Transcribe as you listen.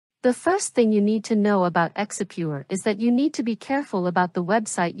The first thing you need to know about EXIPURE is that you need to be careful about the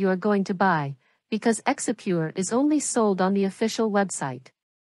website you are going to buy, because EXIPURE is only sold on the official website.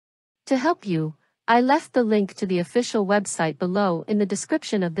 To help you, I left the link to the official website below in the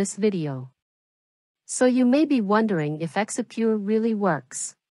description of this video. So you may be wondering if EXIPURE really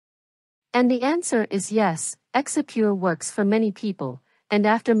works. And the answer is yes, EXIPURE works for many people, and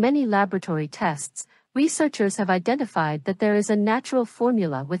after many laboratory tests, researchers have identified that there is a natural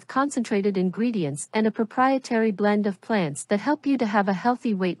formula with concentrated ingredients and a proprietary blend of plants that help you to have a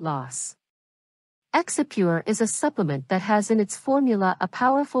healthy weight loss. EXIPURE is a supplement that has in its formula a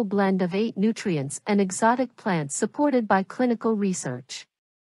powerful blend of 8 nutrients and exotic plants supported by clinical research.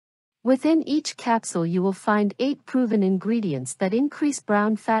 Within each capsule you will find 8 proven ingredients that increase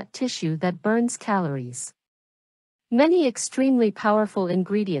brown fat tissue that burns calories. Many extremely powerful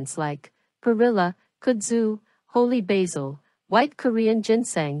ingredients like perilla, kudzu, holy basil, white Korean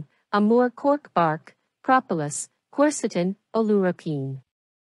ginseng, amur cork bark, propolis, quercetin, oleuropein.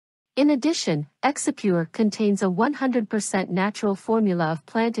 In addition, EXIPURE contains a 100% natural formula of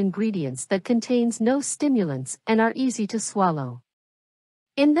plant ingredients that contains no stimulants and are easy to swallow.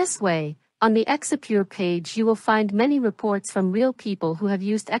 In this way, on the EXIPURE page you will find many reports from real people who have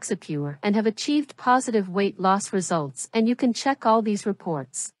used EXIPURE and have achieved positive weight loss results, and you can check all these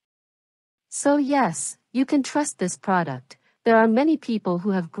reports. So yes, you can trust this product. There are many people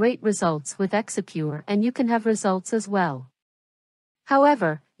who have great results with EXIPURE and you can have results as well.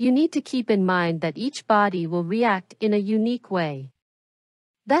 However, you need to keep in mind that each body will react in a unique way.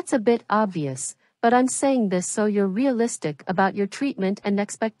 That's a bit obvious, but I'm saying this so you're realistic about your treatment and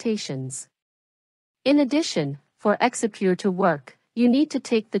expectations. In addition, for EXIPURE to work, you need to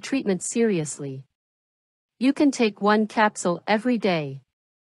take the treatment seriously. You can take 1 capsule every day.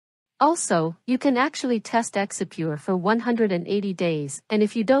 Also, you can actually test EXIPURE for 180 days, and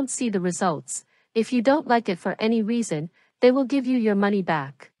if you don't see the results, if you don't like it for any reason, they will give you your money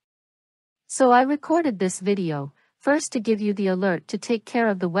back. So I recorded this video, first to give you the alert to take care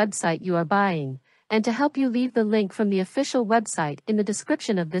of the website you are buying, and to help you leave the link from the official website in the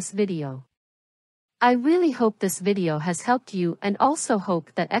description of this video. I really hope this video has helped you and also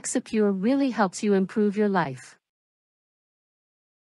hope that EXIPURE really helps you improve your life.